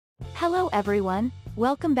Hello everyone,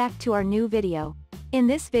 welcome back to our new video. In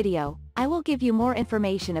this video, I will give you more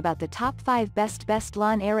information about the top 5 best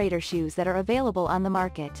lawn aerator shoes that are available on the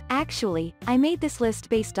market. Actually, I made this list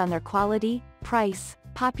based on their quality, price,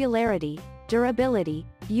 popularity, durability,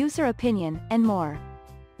 user opinion, and more.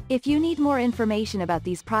 If you need more information about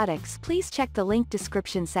these products, please check the link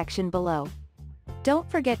description section below. Don't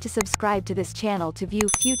forget to subscribe to this channel to view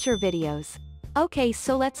future videos. Okay,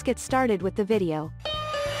 so let's get started with the video.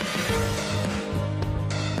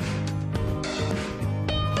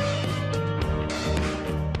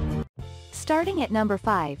 Starting at number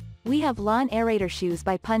 5, we have Lawn Aerator Shoes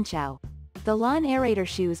by Punchow. The Lawn Aerator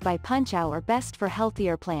Shoes by Punchow are best for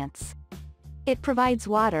healthier plants. It provides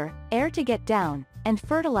water, air to get down, and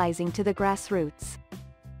fertilizing to the grass roots.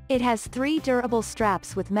 It has 3 durable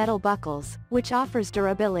straps with metal buckles, which offers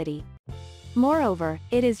durability. Moreover,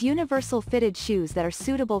 it is universal fitted shoes that are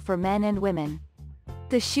suitable for men and women.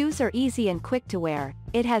 The shoes are easy and quick to wear.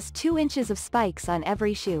 It has 2 inches of spikes on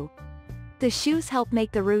every shoe. The shoes help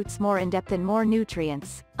make the roots more in-depth and more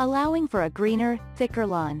nutrients, allowing for a greener, thicker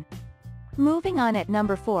lawn. Moving on at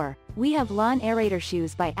number 4, we have Lawn Aerator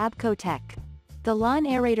Shoes by Tech. The Lawn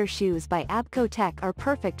Aerator Shoes by Tech are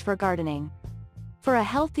perfect for gardening. For a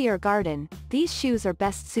healthier garden, these shoes are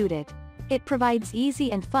best suited. It provides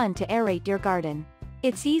easy and fun to aerate your garden.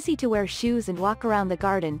 It's easy to wear shoes and walk around the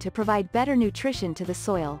garden to provide better nutrition to the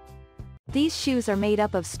soil. These shoes are made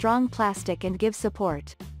up of strong plastic and give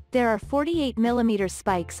support. There are 48mm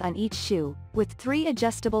spikes on each shoe, with 3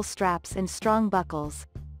 adjustable straps and strong buckles.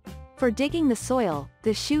 For digging the soil,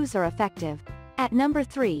 the shoes are effective. At number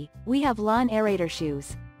 3, we have Lawn Aerator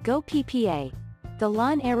Shoes, Go PPA. The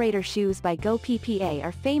Lawn Aerator Shoes by Go PPA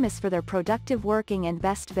are famous for their productive working and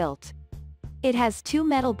best built. It has 2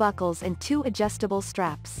 metal buckles and 2 adjustable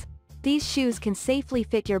straps. These shoes can safely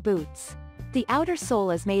fit your boots. The outer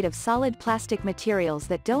sole is made of solid plastic materials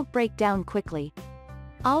that don't break down quickly.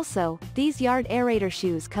 Also, these yard aerator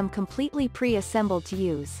shoes come completely pre-assembled to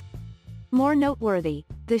use. More noteworthy,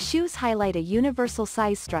 the shoes highlight a universal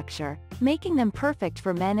size structure, making them perfect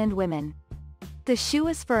for men and women. The shoe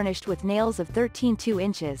is furnished with nails of 13.2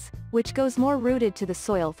 inches, which goes more rooted to the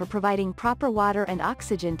soil for providing proper water and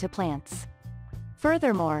oxygen to plants.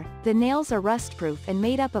 Furthermore, the nails are rust-proof and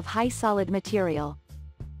made up of high solid material.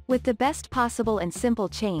 With the best possible and simple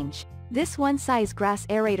change, this one-size grass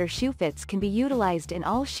aerator shoe fits can be utilized in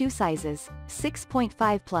all shoe sizes,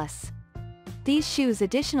 6.5+. These shoes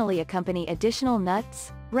additionally accompany additional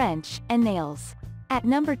nuts, wrench, and nails. At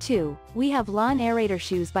number 2, we have Lawn Aerator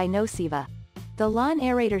Shoes by Nociva. The Lawn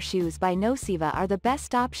Aerator Shoes by Nociva are the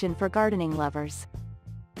best option for gardening lovers.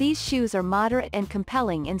 These shoes are moderate and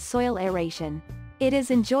compelling in soil aeration. It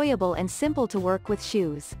is enjoyable and simple to work with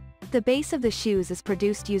shoes. The base of the shoes is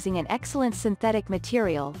produced using an excellent synthetic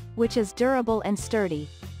material, which is durable and sturdy.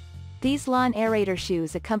 These lawn aerator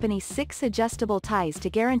shoes accompany 6 adjustable ties to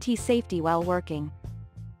guarantee safety while working.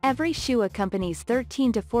 Every shoe accompanies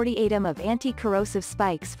 13 to 48 mm of anti-corrosive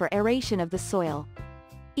spikes for aeration of the soil.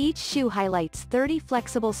 Each shoe highlights 30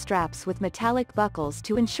 flexible straps with metallic buckles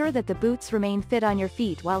to ensure that the boots remain fit on your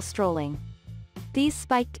feet while strolling. These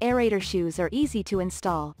spiked aerator shoes are easy to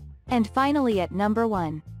install. And finally at number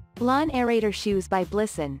 1. Lawn Aerator Shoes by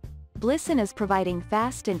Blisson. Blisson is providing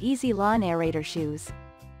fast and easy lawn aerator shoes.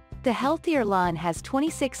 The healthier lawn has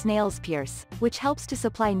 26 nails pierce, which helps to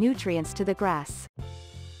supply nutrients to the grass.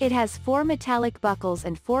 It has 4 metallic buckles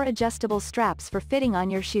and 4 adjustable straps for fitting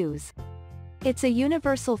on your shoes. It's a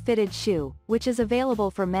universal fitted shoe, which is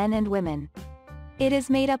available for men and women. It is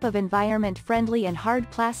made up of environment-friendly and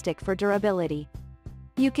hard plastic for durability.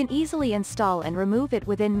 You can easily install and remove it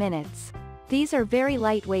within minutes. These are very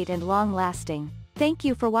lightweight and long-lasting. Thank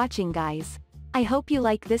you for watching, guys. I hope you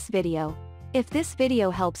like this video. If this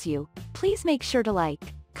video helps you, please make sure to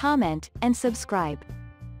like, comment, and subscribe.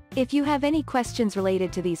 If you have any questions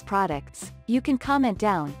related to these products, you can comment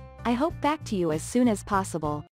down. I hope back to you as soon as possible.